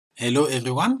Hello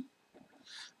everyone,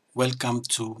 welcome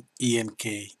to ENK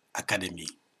Academy.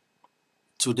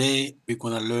 Today we're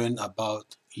going to learn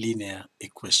about linear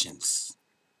equations.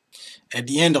 At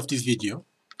the end of this video,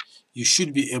 you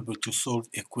should be able to solve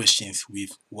equations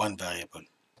with one variable.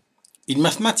 In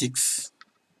mathematics,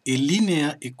 a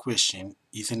linear equation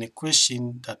is an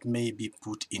equation that may be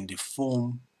put in the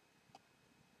form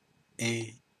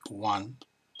a1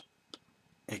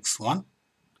 x1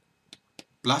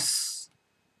 plus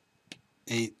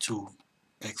a2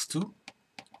 x2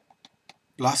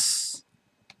 plus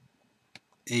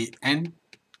an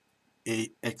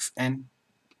axn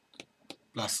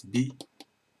plus b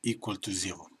equal to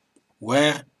 0,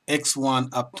 where x1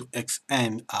 up to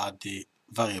xn are the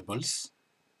variables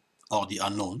or the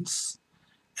unknowns,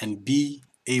 and b,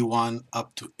 a1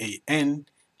 up to an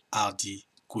are the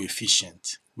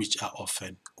coefficients, which are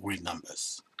often real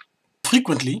numbers.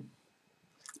 Frequently,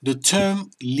 the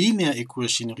term linear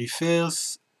equation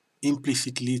refers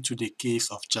implicitly to the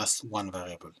case of just one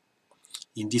variable.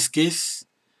 In this case,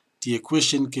 the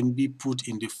equation can be put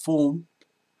in the form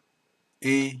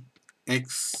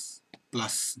ax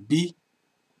plus b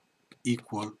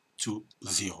equal to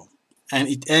 0. And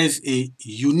it has a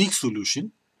unique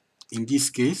solution. In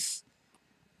this case,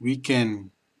 we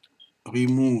can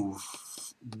remove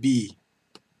b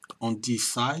on this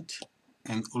side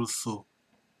and also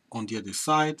on the other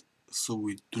side, so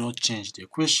we do not change the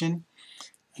equation.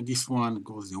 And this one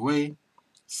goes away.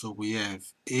 So we have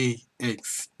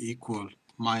ax equal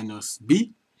minus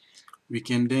b. We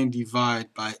can then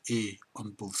divide by a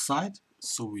on both sides,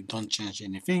 so we don't change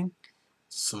anything.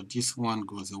 So this one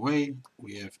goes away.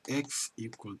 We have x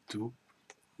equal to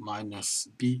minus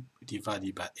b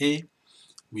divided by a,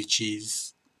 which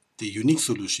is the unique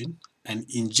solution. And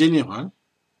in general,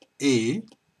 a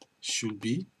should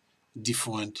be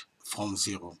different from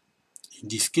 0. In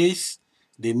this case,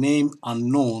 the name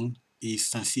unknown is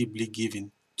sensibly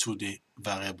given to the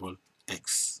variable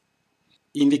x.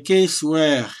 In the case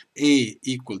where a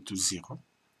equal to 0,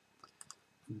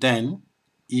 then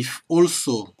if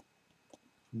also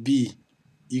b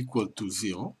equal to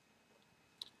 0,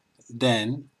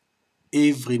 then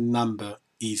every number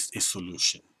is a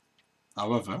solution.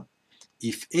 However,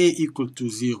 if a equal to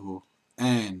 0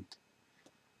 and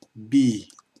b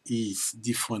is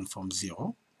different from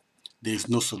 0, there is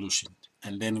no solution.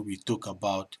 And then we talk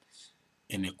about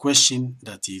an equation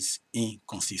that is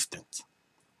inconsistent.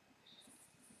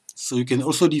 So you can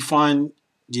also define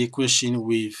the equation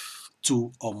with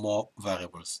two or more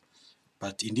variables.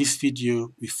 But in this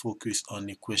video, we focus on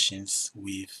equations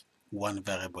with one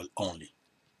variable only.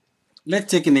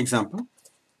 Let's take an example.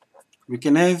 We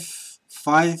can have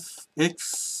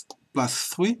 5x plus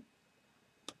 3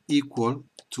 equal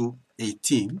to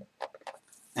 18,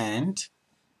 and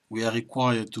we are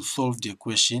required to solve the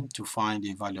equation to find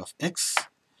the value of x.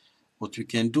 What we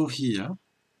can do here,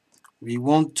 we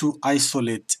want to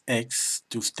isolate x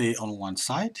to stay on one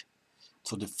side.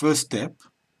 So the first step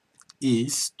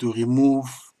is to remove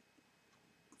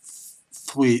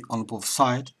 3 on both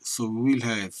sides. So we will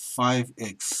have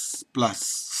 5x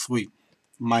plus 3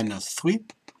 minus 3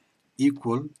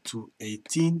 equal to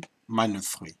 18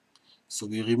 minus 3. So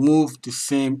we remove the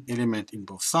same element in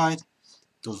both sides.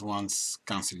 Those ones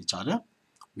cancel each other.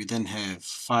 We then have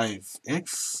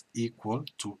 5x equal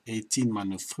to 18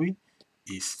 minus 3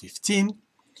 is 15.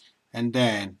 And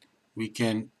then we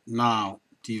can now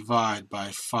divide by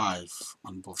 5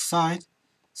 on both sides.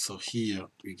 So here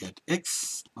we get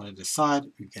x, on the other side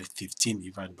we get 15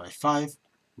 divided by 5,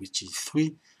 which is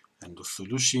 3. And the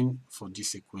solution for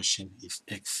this equation is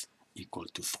x equal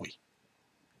to 3.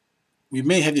 We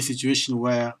may have a situation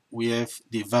where we have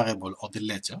the variable or the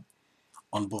letter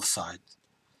on both sides.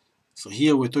 So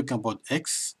here we're talking about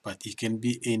x, but it can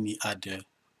be any other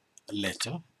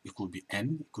letter. It could be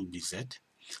n, it could be z.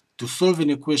 To solve an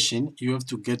equation, you have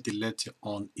to get the letter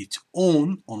on its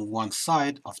own on one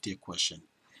side of the equation.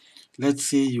 Let's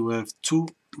say you have 2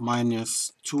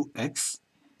 minus 2x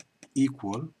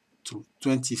equal to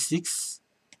 26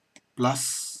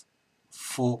 plus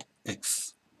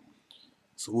 4x.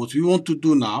 So what we want to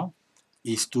do now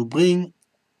is to bring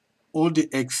all the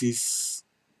x's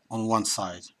on one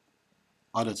side,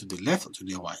 either to the left or to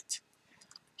the right.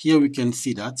 Here we can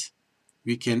see that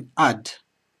we can add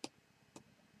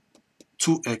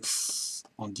 2x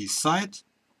on this side,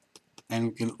 and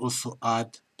we can also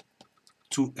add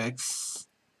 2x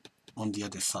on the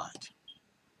other side.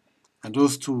 And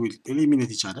those two will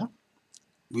eliminate each other.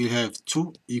 We'll have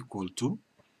 2 equal to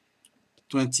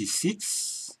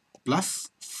 26 plus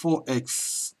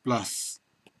 4x plus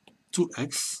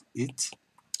 2x is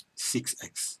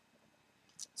 6x.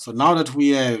 So now that we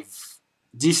have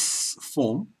this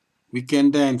form, we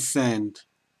can then send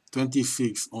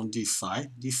 26 on this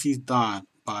side. This is done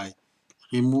by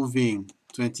removing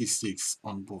 26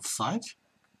 on both sides.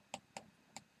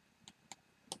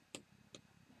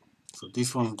 So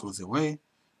this one goes away.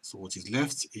 So what is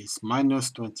left is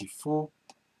minus 24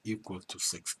 equal to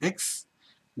 6x.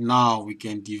 Now we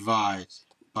can divide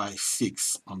by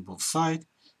 6 on both sides.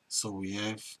 So we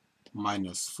have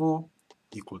minus 4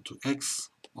 equal to x,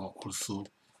 or also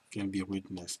can be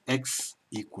written as x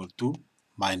equal to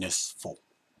minus 4.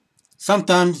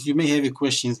 Sometimes you may have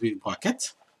equations with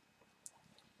bracket.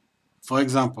 For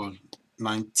example,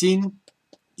 19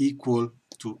 equal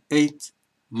to 8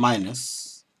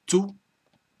 minus 2,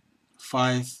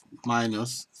 5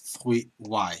 minus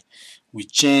 3y. We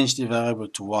change the variable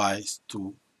to y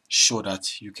to show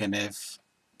that you can have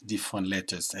different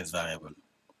letters as variable.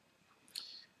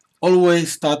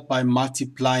 Always start by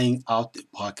multiplying out the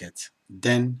bracket,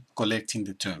 then collecting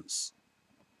the terms.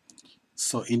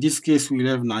 So in this case, we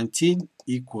have 19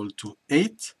 equal to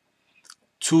 8.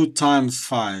 2 times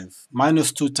 5,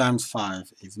 minus 2 times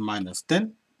 5 is minus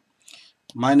 10.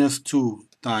 Minus 2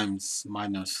 times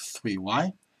minus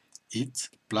 3y, it's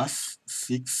plus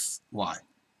 6y.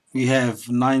 We have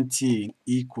 19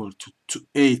 equal to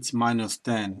 8 minus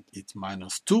 10, it's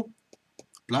minus 2,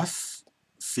 plus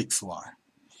 6y.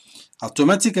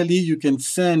 Automatically, you can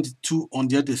send 2 on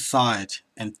the other side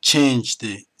and change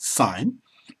the sign,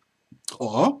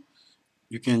 or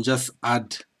you can just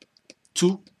add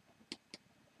 2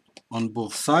 on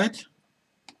both sides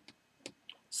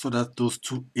so that those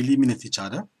two eliminate each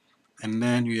other, and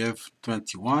then you have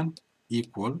 21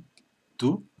 equal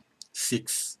to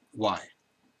 6y.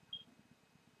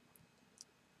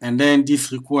 And then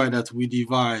this requires that we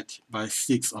divide by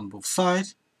 6 on both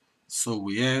sides, so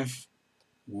we have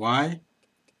y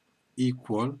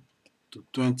equal to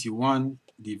 21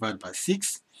 divided by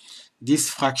 6. This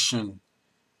fraction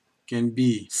can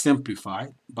be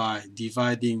simplified by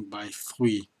dividing by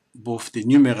 3 both the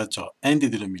numerator and the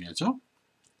denominator.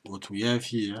 What we have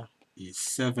here is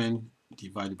 7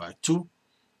 divided by 2,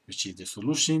 which is the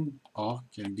solution, or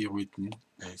can be written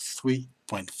as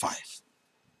 3.5.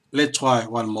 Let's try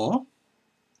one more.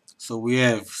 So we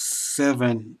have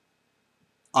 7r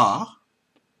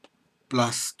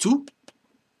plus 2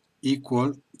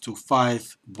 equal to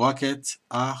 5 bracket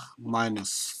r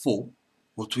minus 4.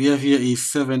 What we have here is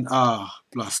 7r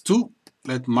plus 2.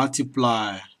 Let's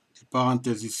multiply the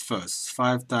parentheses first.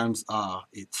 5 times r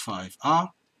is 5r.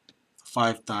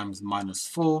 5 times minus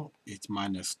 4 is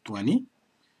minus 20.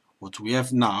 What we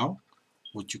have now,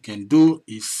 what you can do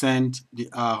is send the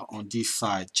r on this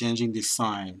side, changing the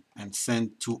sign, and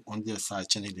send 2 on the other side,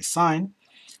 changing the sign,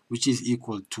 which is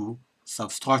equal to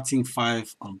subtracting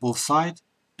 5 on both sides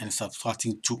and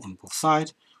subtracting 2 on both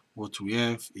sides. What we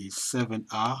have is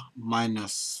 7r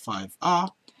minus 5r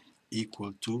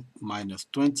equal to minus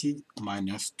 20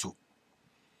 minus 2.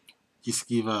 This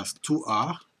gives us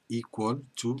 2r equal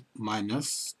to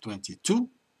minus 22,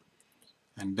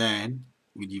 and then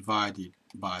we divide it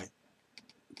by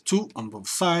 2 on both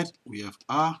sides. We have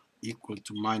r equal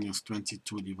to minus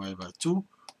 22 divided by 2,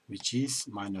 which is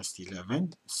minus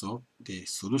 11. So the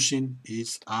solution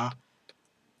is r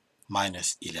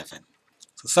minus 11.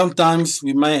 So sometimes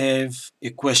we might have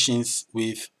equations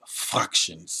with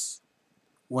fractions.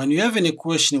 When you have an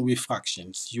equation with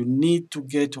fractions, you need to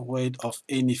get rid of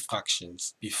any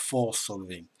fractions before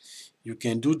solving. You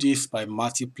can do this by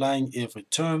multiplying every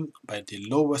term by the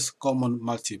lowest common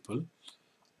multiple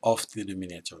of the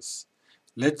denominators.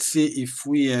 Let's see if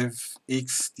we have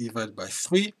x divided by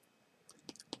 3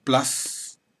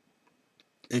 plus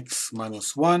x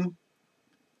minus 1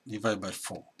 divided by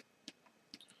 4.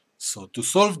 So to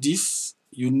solve this,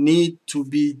 you need to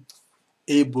be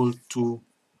able to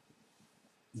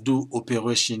do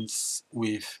operations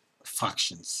with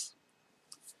fractions.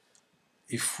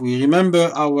 If we remember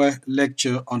our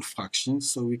lecture on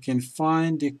fractions, so we can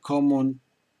find the common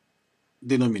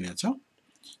denominator.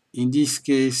 In this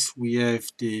case, we have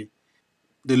the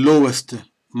lowest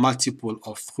multiple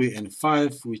of 3 and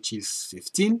 5, which is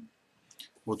 15.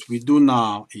 What we do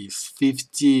now is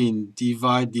 15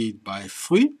 divided by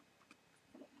 3,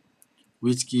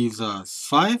 which gives us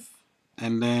 5,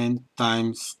 and then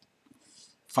times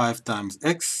 5 times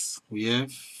x, we have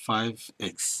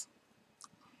 5x.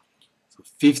 So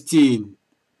 15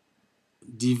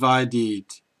 divided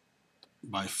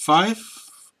by 5,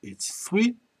 it's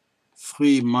 3.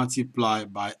 3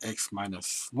 multiplied by x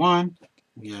minus 1,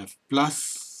 we have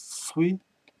plus 3,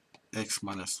 x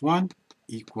minus 1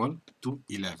 equal to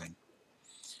 11.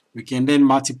 We can then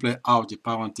multiply out the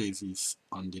parentheses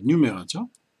on the numerator.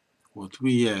 what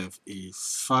we have is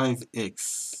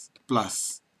 5x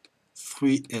plus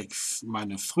 3x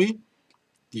minus 3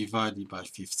 divided by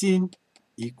 15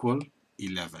 equal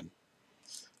 11.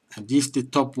 And this, the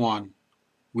top one,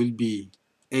 will be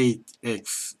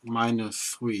 8x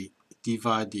minus 3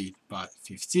 divided by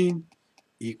 15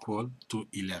 equal to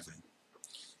 11.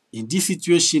 In this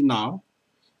situation now,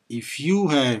 if you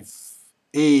have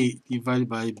A divided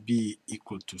by B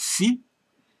equal to C,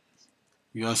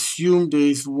 you assume there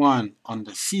is 1 on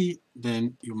the C,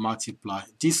 then you multiply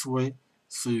this way,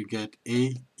 so you get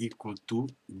A equal to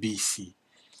BC.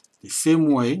 The same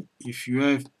way, if you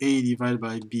have A divided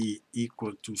by B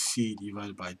equal to C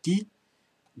divided by D,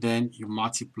 then you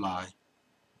multiply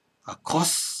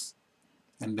across,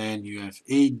 and then you have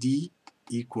AD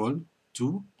equal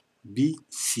to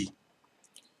BC.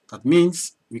 That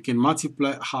means we can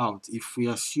multiply out. If we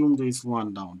assume there is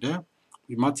 1 down there,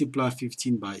 we multiply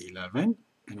 15 by 11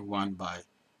 and 1 by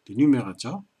the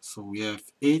numerator. So we have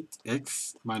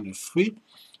 8x minus 3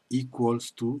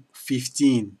 equals to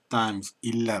 15 times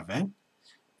 11,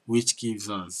 which gives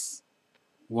us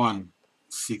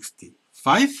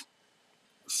 165.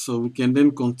 So we can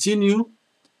then continue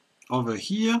over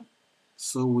here.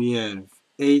 So we have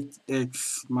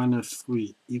 8x minus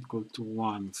 3 equal to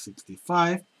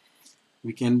 165.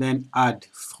 We can then add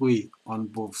 3 on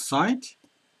both sides,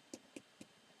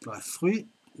 plus 3,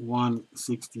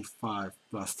 165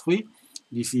 plus 3.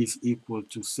 This is equal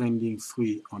to sending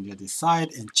 3 on the other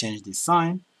side and change the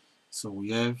sign. So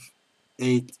we have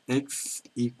 8x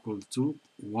equal to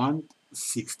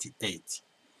 168.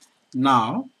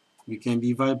 Now, we can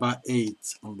divide by 8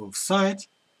 on both sides.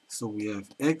 So we have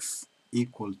x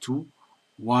equal to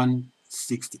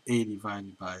 168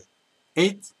 divided by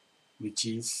 8, which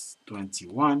is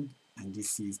 21, and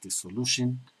this is the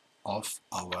solution of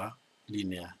our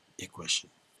linear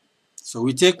equation. So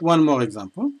we take one more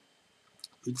example.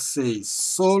 It says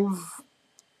solve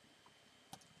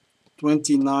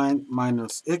 29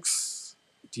 minus x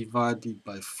divided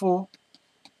by 4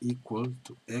 equal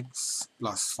to x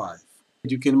plus 5.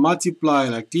 You can multiply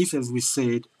like this, as we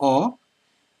said, or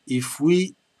if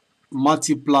we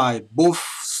multiply both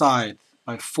sides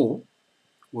by 4,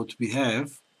 what we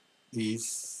have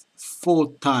is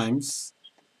 4 times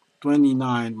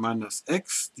 29 minus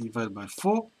x divided by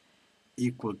 4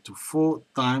 equal to 4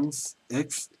 times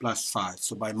x plus 5.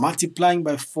 So by multiplying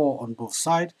by 4 on both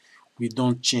sides, we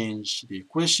don't change the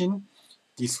equation.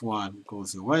 This one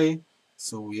goes away.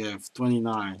 So we have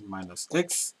 29 minus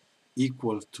x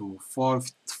equal to 4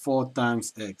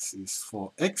 times x is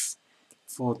 4x.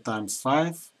 4 times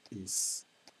 5 is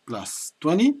plus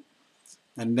 20.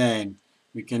 And then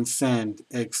we can send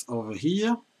x over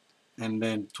here and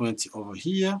then 20 over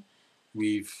here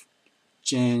with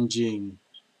changing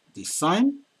the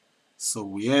sign. So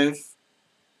we have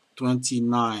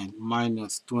 29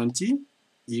 minus 20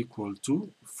 equal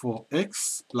to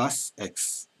 4x plus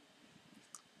x,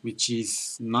 which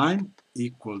is 9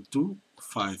 equal to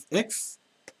 5x,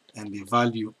 and the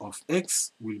value of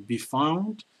x will be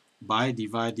found by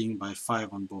dividing by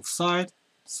 5 on both sides.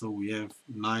 So we have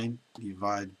 9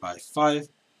 divided by 5,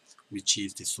 which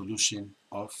is the solution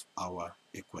of our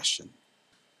equation.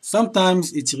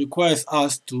 Sometimes it requires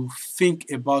us to think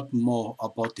about more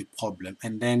about the problem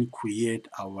and then create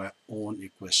our own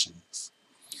equations.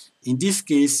 In this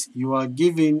case, you are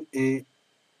given a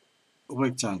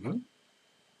rectangle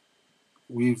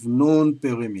with known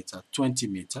perimeter, 20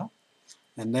 meters,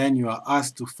 and then you are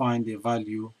asked to find the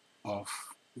value of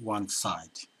one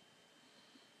side.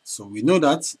 So we know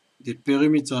that the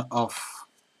perimeter of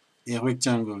a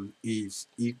rectangle is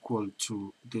equal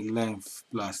to the length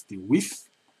plus the width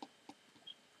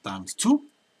times 2.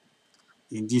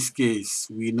 In this case,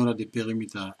 we know that the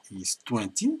perimeter is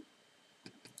 20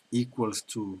 equals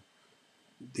to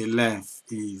the length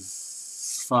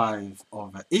is 5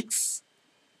 over x,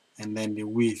 and then the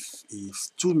width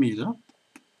is 2 meters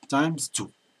times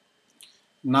 2.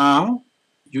 Now,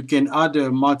 you can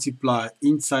either multiply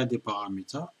inside the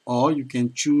parameter, or you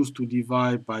can choose to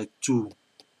divide by 2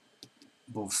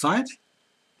 both sides.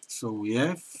 So we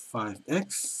have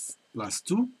 5x plus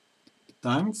 2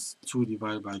 times 2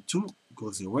 divided by 2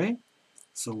 goes away.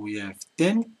 So we have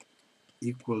 10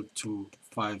 equal to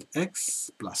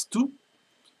 5x plus 2.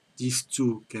 These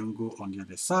 2 can go on the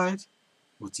other side.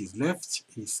 What is left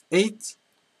is 8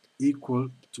 equal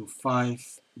to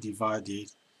 5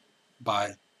 divided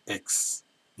by x.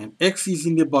 And x is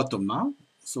in the bottom now.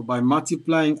 So by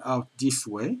multiplying out this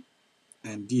way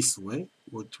and this way,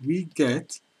 what we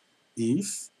get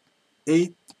is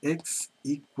 8x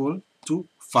equal to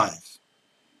 5.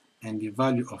 And the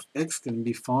value of x can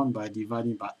be found by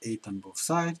dividing by 8 on both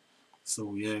sides. So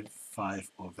we have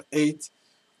 5/8,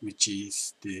 which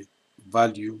is the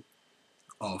value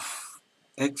of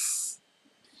x.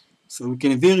 So we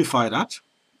can verify that.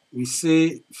 We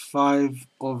say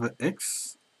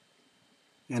 5/x,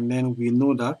 and then we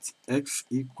know that x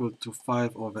equal to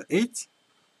 5/8.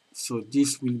 So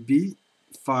this will be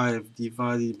 5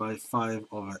 divided by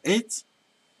 5/8,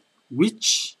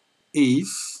 which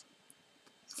is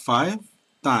 5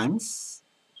 times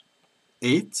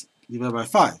 8 divided by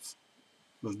 5.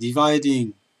 So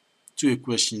dividing two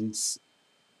equations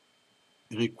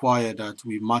require that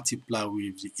we multiply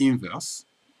with the inverse.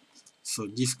 So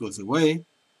this goes away.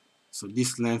 So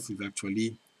this length is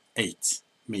actually 8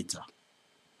 meters.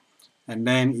 And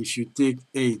then if you take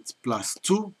 8 plus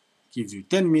 2, gives you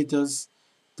 10 meters,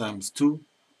 times 2,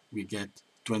 we get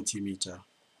 20 meters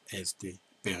as the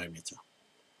perimeter.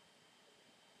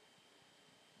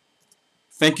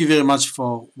 Thank you very much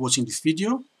for watching this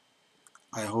video.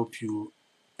 I hope you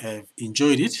have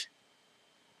enjoyed it.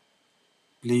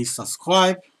 Please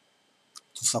subscribe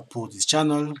to support this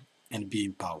channel and be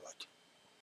empowered.